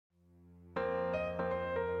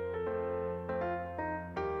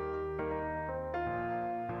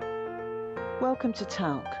Welcome to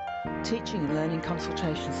TALC, Teaching and Learning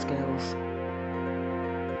Consultation Skills.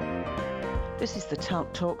 This is the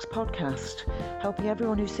TALC Talks podcast, helping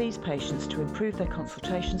everyone who sees patients to improve their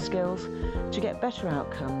consultation skills, to get better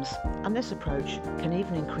outcomes, and this approach can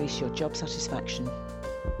even increase your job satisfaction.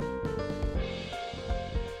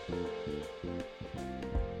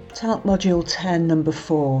 TALC Module 10, Number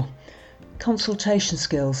 4, Consultation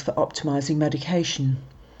Skills for Optimising Medication.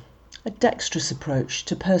 A dexterous approach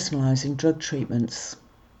to personalising drug treatments.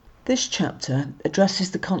 This chapter addresses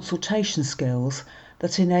the consultation skills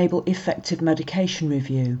that enable effective medication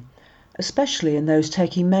review, especially in those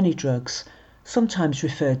taking many drugs, sometimes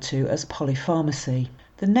referred to as polypharmacy.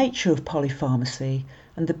 The nature of polypharmacy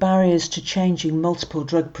and the barriers to changing multiple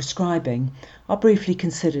drug prescribing are briefly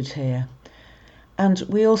considered here. And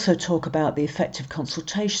we also talk about the effective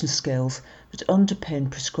consultation skills that underpin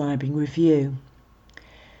prescribing review.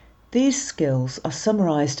 These skills are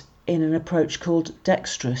summarised in an approach called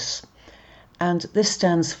dexterous, and this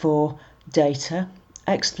stands for data,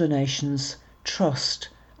 explanations, trust,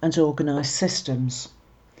 and organised systems,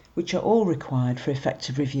 which are all required for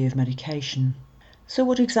effective review of medication. So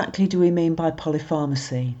what exactly do we mean by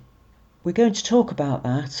polypharmacy? We're going to talk about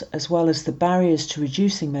that, as well as the barriers to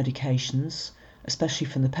reducing medications, especially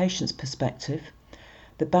from the patient's perspective,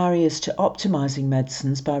 the barriers to optimising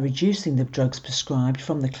medicines by reducing the drugs prescribed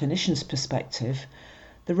from the clinician's perspective,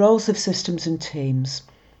 the roles of systems and teams,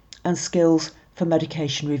 and skills for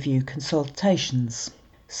medication review consultations.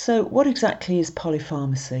 So what exactly is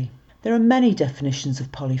polypharmacy? There are many definitions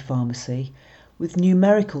of polypharmacy, with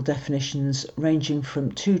numerical definitions ranging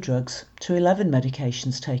from 2 drugs to 11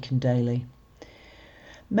 medications taken daily.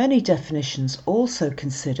 Many definitions also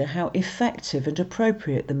consider how effective and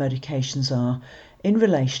appropriate the medications are in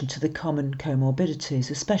relation to the common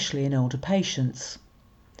comorbidities, especially in older patients.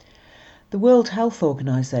 The World Health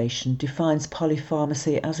Organization defines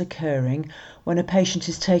polypharmacy as occurring when a patient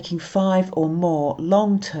is taking 5 or more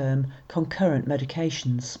long-term concurrent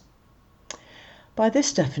medications. By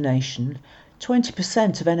this definition,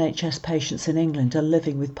 20% of NHS patients in England are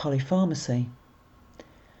living with polypharmacy.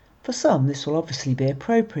 For some, this will obviously be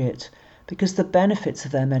appropriate because the benefits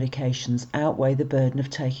of their medications outweigh the burden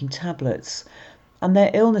of taking tablets, and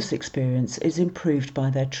their illness experience is improved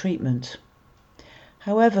by their treatment.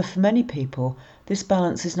 However, for many people, this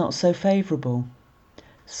balance is not so favourable.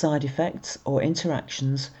 Side effects or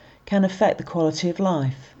interactions can affect the quality of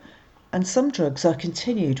life, and some drugs are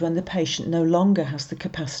continued when the patient no longer has the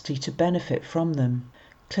capacity to benefit from them.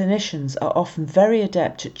 Clinicians are often very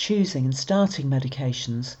adept at choosing and starting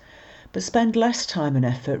medications, but spend less time and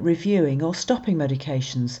effort reviewing or stopping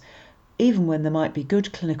medications, even when there might be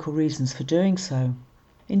good clinical reasons for doing so.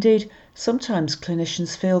 Indeed, sometimes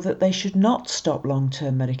clinicians feel that they should not stop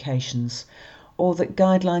long-term medications, or that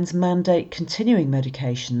guidelines mandate continuing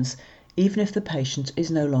medications even if the patient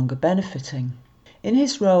is no longer benefiting. In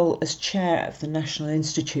his role as chair of the National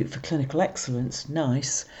Institute for Clinical Excellence,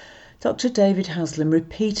 NICE, Dr. David Haslam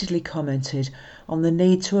repeatedly commented on the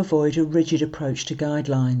need to avoid a rigid approach to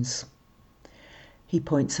guidelines. He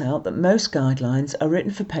points out that most guidelines are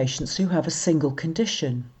written for patients who have a single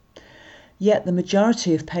condition, yet the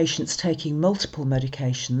majority of patients taking multiple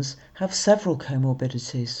medications have several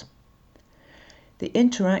comorbidities. The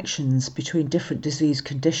interactions between different disease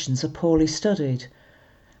conditions are poorly studied,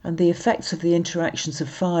 and the effects of the interactions of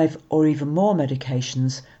 5 or even more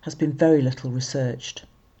medications has been very little researched.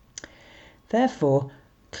 Therefore,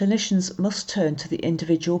 clinicians must turn to the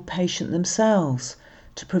individual patient themselves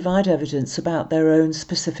to provide evidence about their own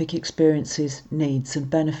specific experiences, needs and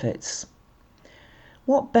benefits.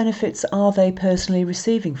 What benefits are they personally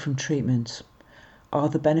receiving from treatment? Are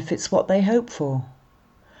the benefits what they hope for?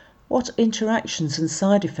 What interactions and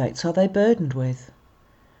side effects are they burdened with?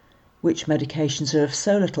 Which medications are of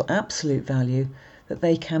so little absolute value that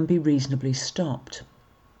they can be reasonably stopped?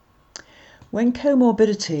 When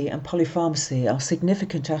comorbidity and polypharmacy are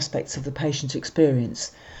significant aspects of the patient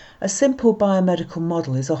experience, a simple biomedical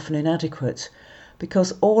model is often inadequate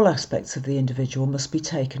because all aspects of the individual must be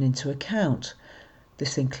taken into account.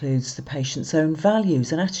 This includes the patient's own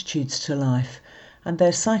values and attitudes to life and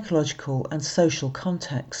their psychological and social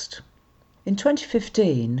context. In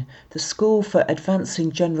 2015, the School for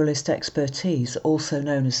Advancing Generalist Expertise, also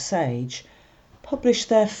known as SAGE, published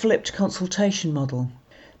their flipped consultation model.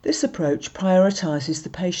 This approach prioritises the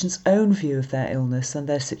patient's own view of their illness and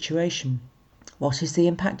their situation. What is the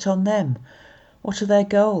impact on them? What are their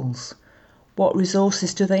goals? What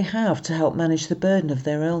resources do they have to help manage the burden of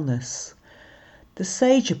their illness? The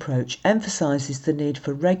SAGE approach emphasises the need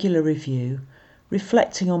for regular review,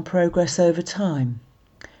 reflecting on progress over time.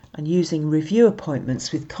 and using review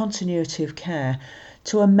appointments with continuity of care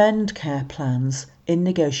to amend care plans in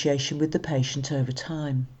negotiation with the patient over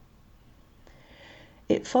time.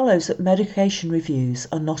 It follows that medication reviews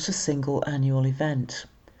are not a single annual event.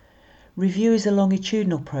 Review is a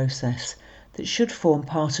longitudinal process that should form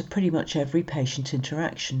part of pretty much every patient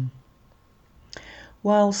interaction.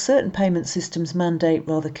 While certain payment systems mandate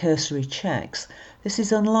rather cursory checks, this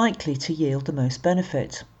is unlikely to yield the most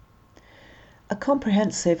benefit. A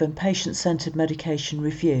comprehensive and patient-centred medication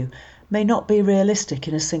review may not be realistic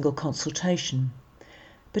in a single consultation,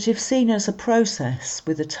 but if seen as a process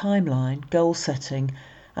with a timeline, goal setting,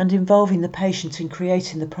 and involving the patient in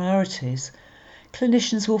creating the priorities,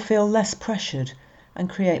 clinicians will feel less pressured and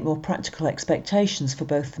create more practical expectations for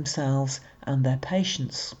both themselves and their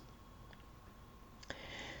patients.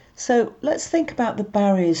 So let's think about the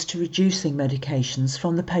barriers to reducing medications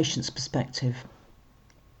from the patient's perspective.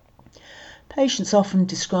 Patients often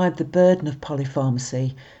describe the burden of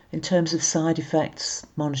polypharmacy in terms of side effects,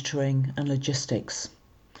 monitoring, and logistics.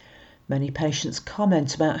 Many patients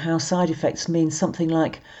comment about how side effects mean something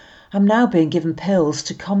like, "I'm now being given pills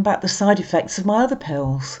to combat the side effects of my other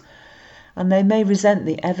pills," and they may resent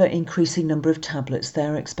the ever-increasing number of tablets they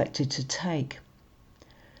are expected to take.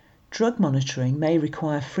 Drug monitoring may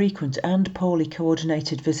require frequent and poorly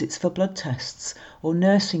coordinated visits for blood tests, or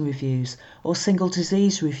nursing reviews, or single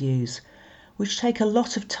disease reviews, which take a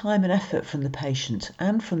lot of time and effort from the patient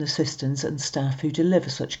and from the systems and staff who deliver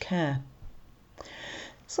such care.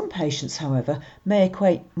 Some patients, however, may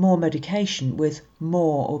equate more medication with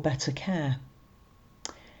more or better care.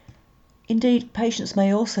 Indeed, patients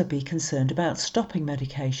may also be concerned about stopping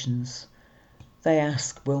medications. They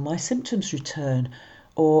ask, "Will my symptoms return?"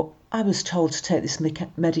 Or, "I was told to take this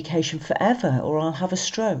medication forever, or I'll have a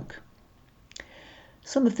stroke."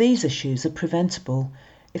 Some of these issues are preventable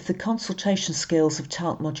if the consultation skills of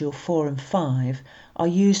TALC Module 4 and 5 are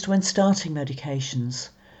used when starting medications,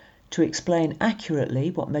 to explain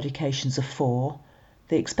accurately what medications are for,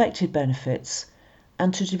 the expected benefits,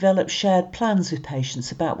 and to develop shared plans with patients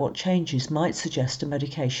about what changes might suggest a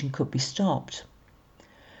medication could be stopped.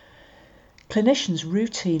 Clinicians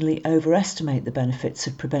routinely overestimate the benefits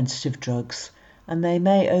of preventative drugs, and they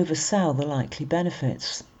may oversell the likely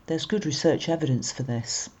benefits. There's good research evidence for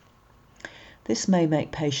this. This may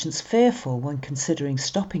make patients fearful when considering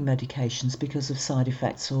stopping medications because of side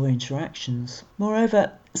effects or interactions.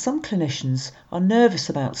 Moreover, some clinicians are nervous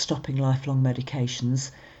about stopping lifelong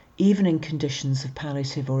medications, even in conditions of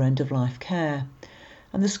palliative or end-of-life care,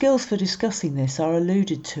 and the skills for discussing this are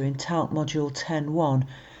alluded to in TALC Module 10.1,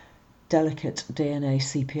 Delicate DNA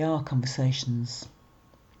CPR Conversations.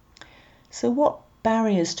 So what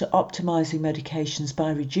barriers to optimising medications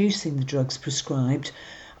by reducing the drugs prescribed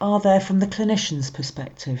are there from the clinician's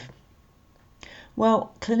perspective?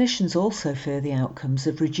 Well, clinicians also fear the outcomes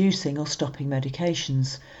of reducing or stopping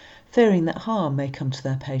medications, fearing that harm may come to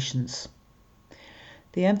their patients.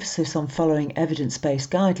 The emphasis on following evidence-based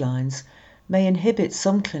guidelines may inhibit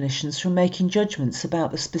some clinicians from making judgments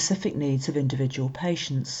about the specific needs of individual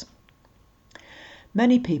patients.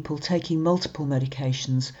 Many people taking multiple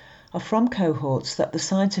medications are from cohorts that the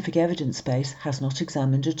scientific evidence base has not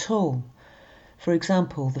examined at all. For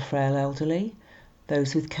example, the frail elderly,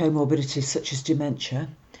 those with comorbidities such as dementia,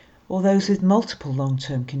 or those with multiple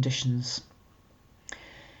long-term conditions.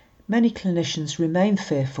 Many clinicians remain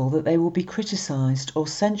fearful that they will be criticised or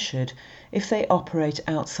censured if they operate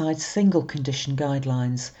outside single condition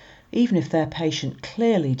guidelines, even if their patient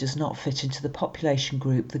clearly does not fit into the population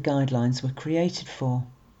group the guidelines were created for.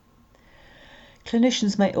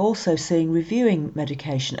 Clinicians may also see reviewing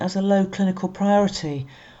medication as a low clinical priority,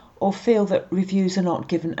 or feel that reviews are not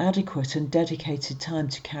given adequate and dedicated time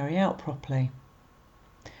to carry out properly.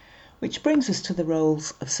 Which brings us to the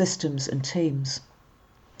roles of systems and teams.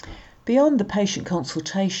 Beyond the patient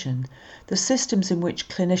consultation, the systems in which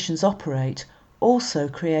clinicians operate also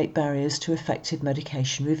create barriers to effective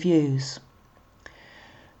medication reviews.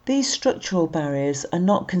 These structural barriers are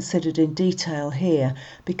not considered in detail here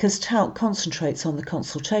because TALC concentrates on the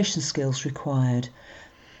consultation skills required.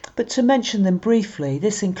 But to mention them briefly,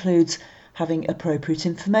 this includes having appropriate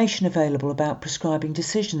information available about prescribing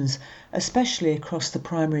decisions, especially across the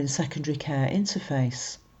primary and secondary care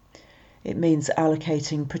interface. It means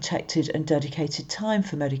allocating protected and dedicated time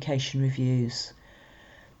for medication reviews.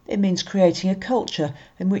 It means creating a culture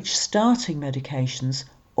in which starting medications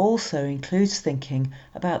also includes thinking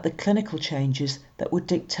about the clinical changes that would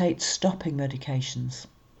dictate stopping medications.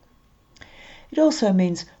 It also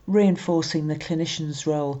means reinforcing the clinician's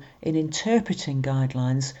role in interpreting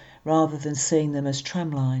guidelines rather than seeing them as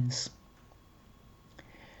tramlines.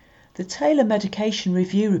 The Taylor Medication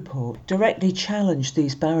Review Report directly challenged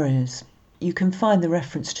these barriers. You can find the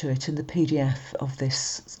reference to it in the PDF of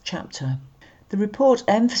this chapter. The report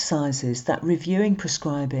emphasises that reviewing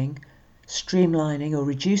prescribing, streamlining or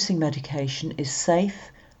reducing medication is safe,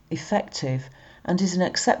 effective, and is an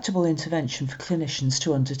acceptable intervention for clinicians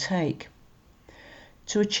to undertake.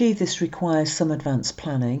 To achieve this requires some advanced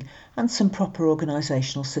planning and some proper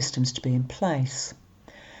organisational systems to be in place.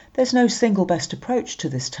 There's no single best approach to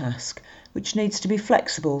this task, which needs to be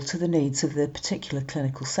flexible to the needs of the particular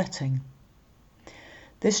clinical setting.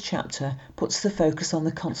 This chapter puts the focus on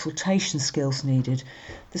the consultation skills needed.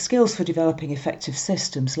 The skills for developing effective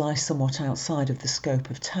systems lie somewhat outside of the scope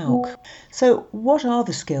of TALC. So, what are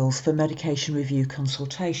the skills for medication review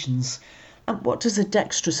consultations? And what does a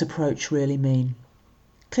dexterous approach really mean?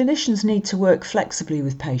 Clinicians need to work flexibly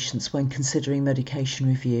with patients when considering medication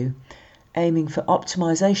review, aiming for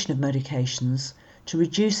optimisation of medications, to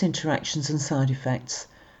reduce interactions and side effects,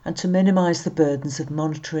 and to minimise the burdens of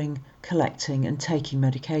monitoring, collecting and taking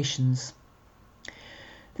medications.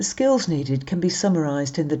 The skills needed can be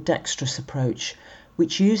summarised in the dexterous approach,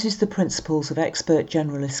 which uses the principles of expert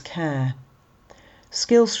generalist care.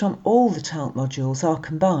 Skills from all the TALC modules are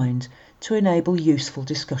combined to enable useful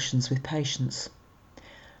discussions with patients.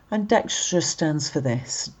 And dexterous stands for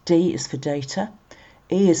this. D is for data,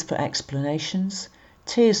 E is for explanations,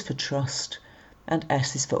 T is for trust, and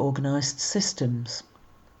S is for organised systems.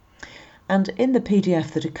 And in the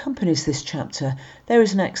PDF that accompanies this chapter, there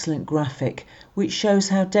is an excellent graphic which shows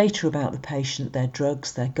how data about the patient, their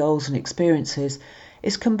drugs, their goals and experiences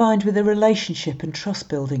is combined with a relationship and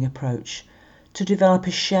trust-building approach to develop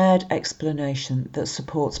a shared explanation that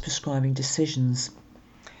supports prescribing decisions.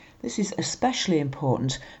 This is especially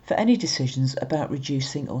important for any decisions about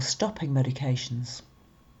reducing or stopping medications.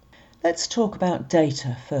 Let's talk about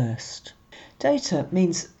data first. Data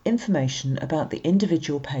means information about the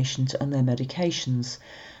individual patient and their medications,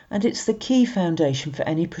 and it's the key foundation for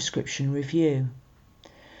any prescription review.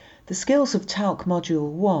 The skills of TALC Module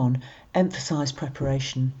 1 emphasise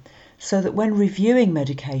preparation, so that when reviewing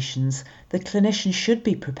medications, the clinician should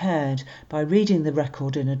be prepared by reading the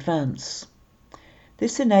record in advance.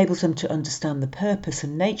 This enables them to understand the purpose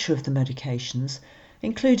and nature of the medications,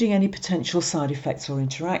 including any potential side effects or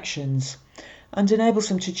interactions, and enables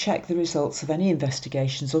them to check the results of any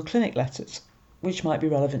investigations or clinic letters, which might be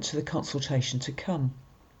relevant to the consultation to come.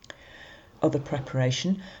 Other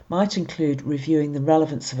preparation might include reviewing the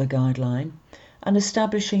relevance of a guideline and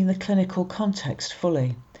establishing the clinical context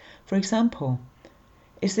fully. For example,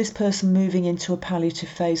 is this person moving into a palliative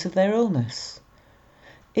phase of their illness?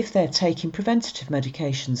 If they're taking preventative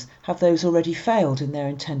medications, have those already failed in their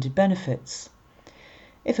intended benefits?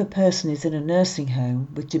 If a person is in a nursing home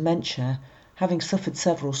with dementia, having suffered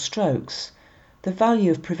several strokes, the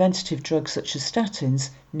value of preventative drugs such as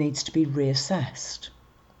statins needs to be reassessed.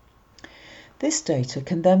 This data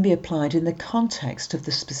can then be applied in the context of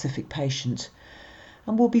the specific patient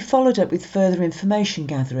and will be followed up with further information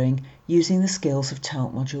gathering using the skills of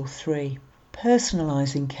TALC Module 3.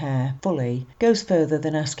 Personalising care fully goes further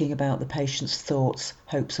than asking about the patient's thoughts,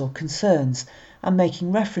 hopes or concerns and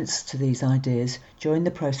making reference to these ideas during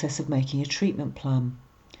the process of making a treatment plan.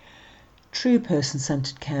 True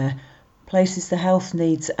person-centred care places the health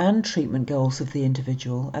needs and treatment goals of the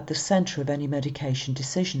individual at the centre of any medication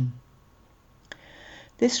decision.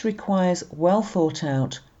 This requires well thought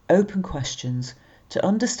out, open questions to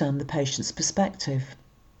understand the patient's perspective.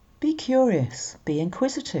 Be curious, be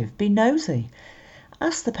inquisitive, be nosy.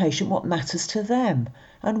 Ask the patient what matters to them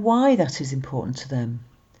and why that is important to them.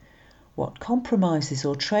 What compromises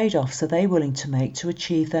or trade-offs are they willing to make to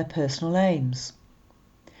achieve their personal aims?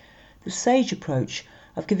 The SAGE approach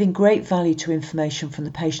of giving great value to information from the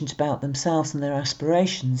patient about themselves and their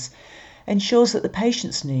aspirations ensures that the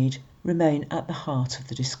patient's need remain at the heart of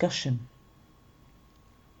the discussion.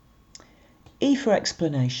 E for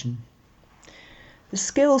explanation. The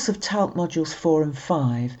skills of TALC Modules 4 and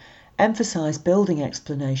 5 emphasise building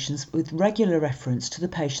explanations with regular reference to the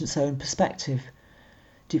patient's own perspective,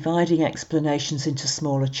 dividing explanations into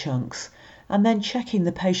smaller chunks, and then checking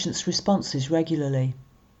the patient's responses regularly.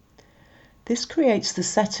 This creates the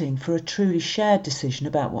setting for a truly shared decision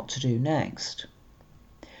about what to do next.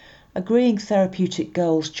 Agreeing therapeutic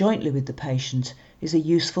goals jointly with the patient is a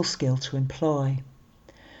useful skill to employ.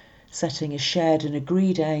 Setting a shared and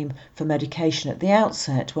agreed aim for medication at the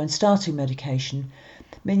outset when starting medication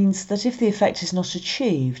means that if the effect is not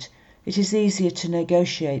achieved, it is easier to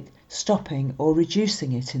negotiate stopping or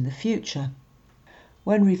reducing it in the future.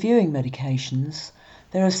 When reviewing medications,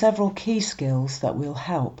 there are several key skills that will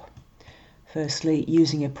help. Firstly,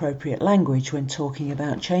 using appropriate language when talking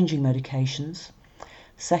about changing medications.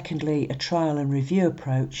 Secondly, a trial and review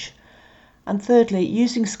approach. And thirdly,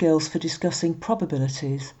 using skills for discussing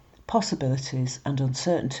probabilities, possibilities and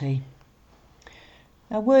uncertainty.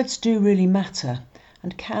 Now, words do really matter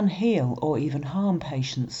and can heal or even harm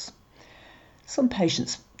patients. Some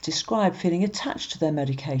patients describe feeling attached to their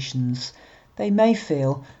medications. They may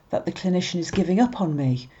feel that the clinician is giving up on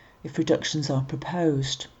me if reductions are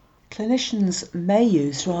proposed. Clinicians may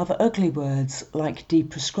use rather ugly words like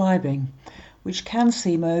deprescribing, which can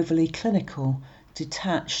seem overly clinical,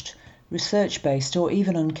 detached, research-based or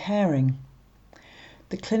even uncaring.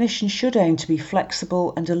 The clinician should aim to be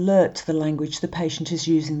flexible and alert to the language the patient is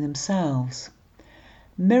using themselves.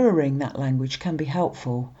 Mirroring that language can be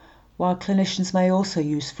helpful, while clinicians may also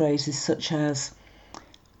use phrases such as,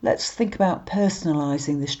 "Let's think about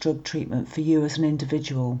personalising this drug treatment for you as an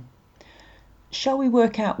individual. Shall we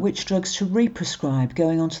work out which drugs to re-prescribe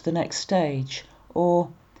going on to the next stage?" Or,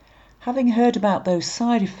 "Having heard about those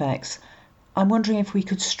side effects, I'm wondering if we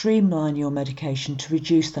could streamline your medication to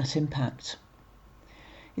reduce that impact."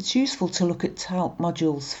 It's useful to look at TALC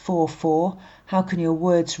modules 4.4, How Can Your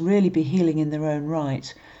Words Really Be Healing in Their Own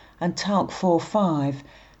Right, and TALC 4.5,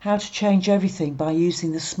 How to Change Everything by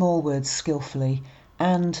Using the Small Words Skillfully,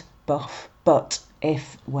 and, but,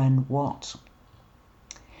 if, when, what.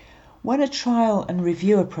 When a trial and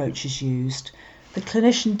review approach is used, the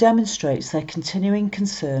clinician demonstrates their continuing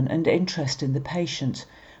concern and interest in the patient,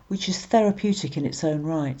 which is therapeutic in its own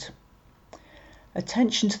right.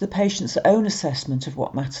 Attention to the patient's own assessment of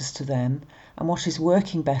what matters to them and what is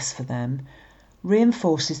working best for them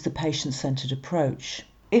reinforces the patient-centred approach.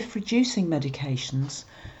 If reducing medications,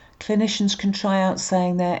 clinicians can try out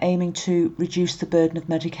saying they're aiming to reduce the burden of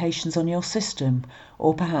medications on your system,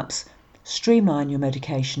 or perhaps streamline your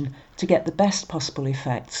medication to get the best possible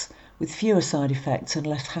effects with fewer side effects and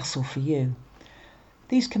less hassle for you.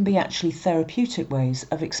 These can be actually therapeutic ways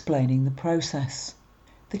of explaining the process.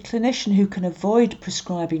 The clinician who can avoid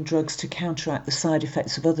prescribing drugs to counteract the side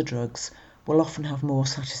effects of other drugs will often have more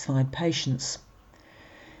satisfied patients.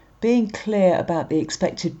 Being clear about the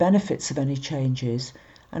expected benefits of any changes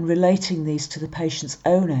and relating these to the patient's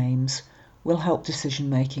own aims will help decision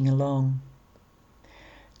making along.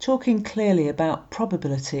 Talking clearly about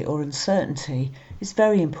probability or uncertainty is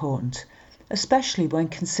very important, especially when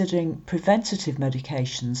considering preventative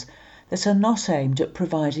medications that are not aimed at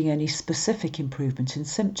providing any specific improvement in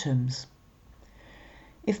symptoms.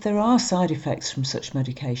 If there are side effects from such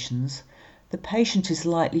medications, the patient is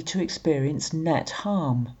likely to experience net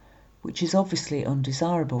harm, which is obviously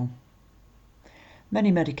undesirable. Many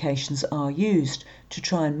medications are used to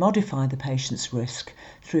try and modify the patient's risk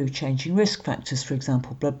through changing risk factors, for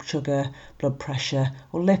example, blood sugar, blood pressure,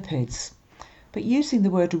 or lipids. But using the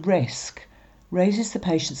word risk raises the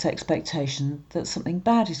patient's expectation that something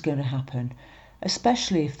bad is going to happen,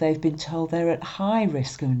 especially if they've been told they're at high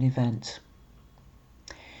risk of an event.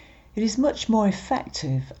 It is much more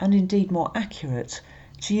effective and indeed more accurate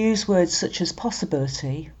to use words such as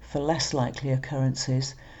possibility for less likely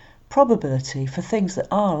occurrences, probability for things that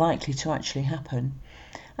are likely to actually happen,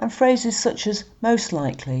 and phrases such as most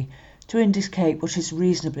likely to indicate what is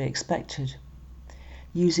reasonably expected.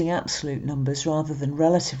 Using absolute numbers rather than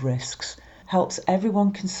relative risks helps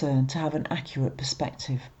everyone concerned to have an accurate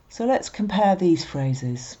perspective. So let's compare these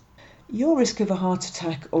phrases. Your risk of a heart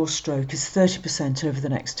attack or stroke is 30% over the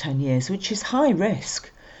next 10 years, which is high risk.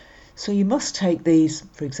 So you must take these,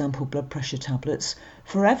 for example, blood pressure tablets,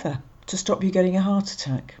 forever to stop you getting a heart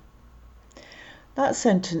attack. That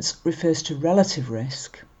sentence refers to relative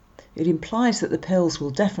risk. It implies that the pills will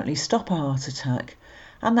definitely stop a heart attack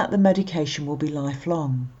and that the medication will be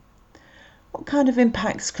lifelong. What kind of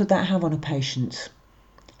impacts could that have on a patient?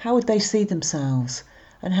 How would they see themselves?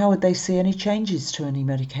 And how would they see any changes to any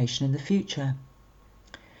medication in the future?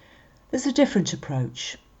 There's a different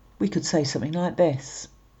approach. We could say something like this.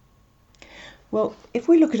 Well, if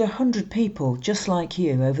we look at 100 people just like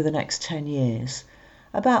you over the next 10 years,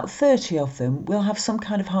 about 30 of them will have some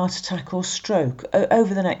kind of heart attack or stroke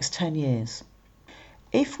over the next 10 years.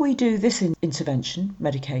 If we do this intervention,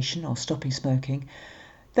 medication or stopping smoking,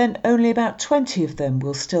 then only about 20 of them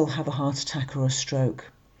will still have a heart attack or a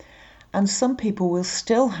stroke. And some people will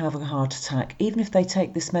still have a heart attack even if they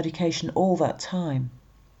take this medication all that time.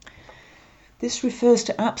 This refers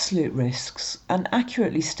to absolute risks and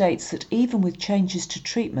accurately states that even with changes to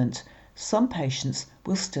treatment, some patients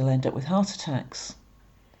will still end up with heart attacks.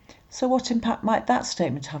 So what impact might that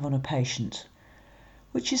statement have on a patient?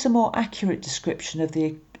 Which is a more accurate description of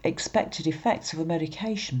the expected effects of a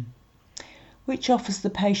medication? Which offers the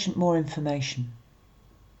patient more information?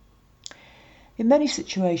 In many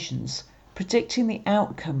situations, predicting the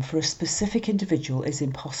outcome for a specific individual is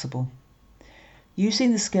impossible.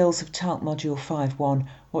 Using the skills of TALC Module 5.1,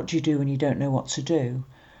 What do you do when you don't know what to do,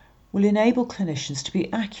 will enable clinicians to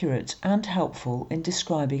be accurate and helpful in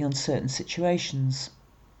describing uncertain situations.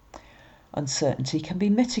 Uncertainty can be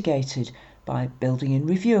mitigated by building in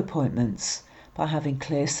review appointments, by having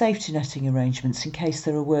clear safety netting arrangements in case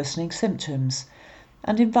there are worsening symptoms,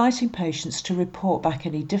 and inviting patients to report back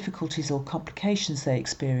any difficulties or complications they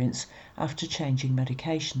experience after changing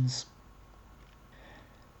medications.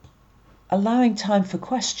 Allowing time for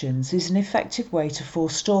questions is an effective way to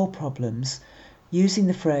forestall problems, using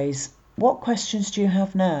the phrase, "What questions do you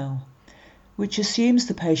have now?" which assumes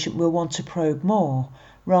the patient will want to probe more,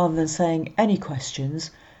 rather than saying "any questions,"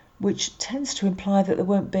 which tends to imply that there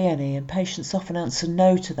won't be any, and patients often answer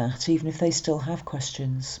no to that even if they still have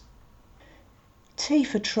questions. T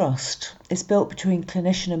for trust is built between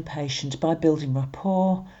clinician and patient by building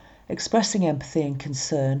rapport, expressing empathy and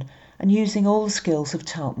concern, and using all the skills of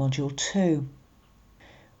TALC Module 2.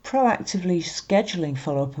 Proactively scheduling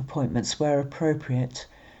follow-up appointments where appropriate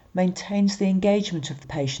maintains the engagement of the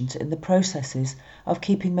patient in the processes of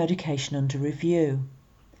keeping medication under review.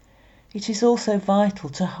 It is also vital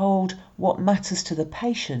to hold what matters to the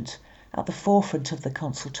patient at the forefront of the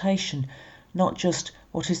consultation, not just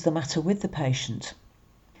what is the matter with the patient.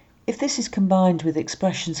 If this is combined with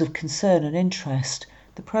expressions of concern and interest,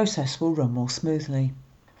 the process will run more smoothly.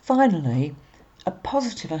 Finally, a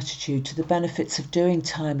positive attitude to the benefits of doing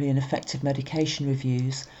timely and effective medication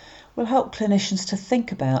reviews will help clinicians to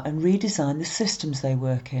think about and redesign the systems they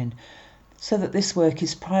work in so that this work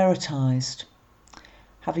is prioritised.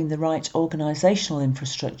 Having the right organisational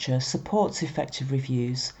infrastructure supports effective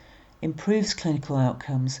reviews, improves clinical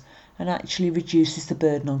outcomes, and actually reduces the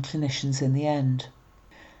burden on clinicians in the end.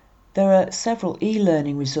 There are several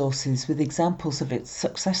e-learning resources with examples of its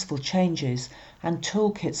successful changes and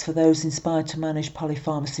toolkits for those inspired to manage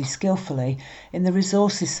polypharmacy skillfully in the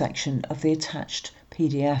resources section of the attached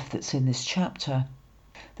PDF that's in this chapter.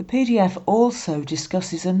 The PDF also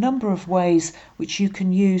discusses a number of ways which you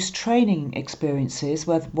can use training experiences,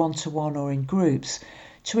 whether one-to-one or in groups,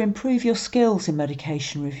 to improve your skills in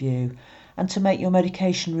medication review and to make your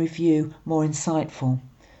medication review more insightful.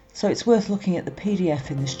 So it's worth looking at the PDF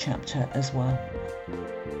in this chapter as well.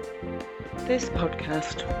 This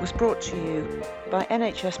podcast was brought to you by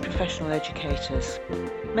NHS professional educators,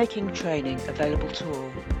 making training available to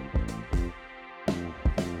all.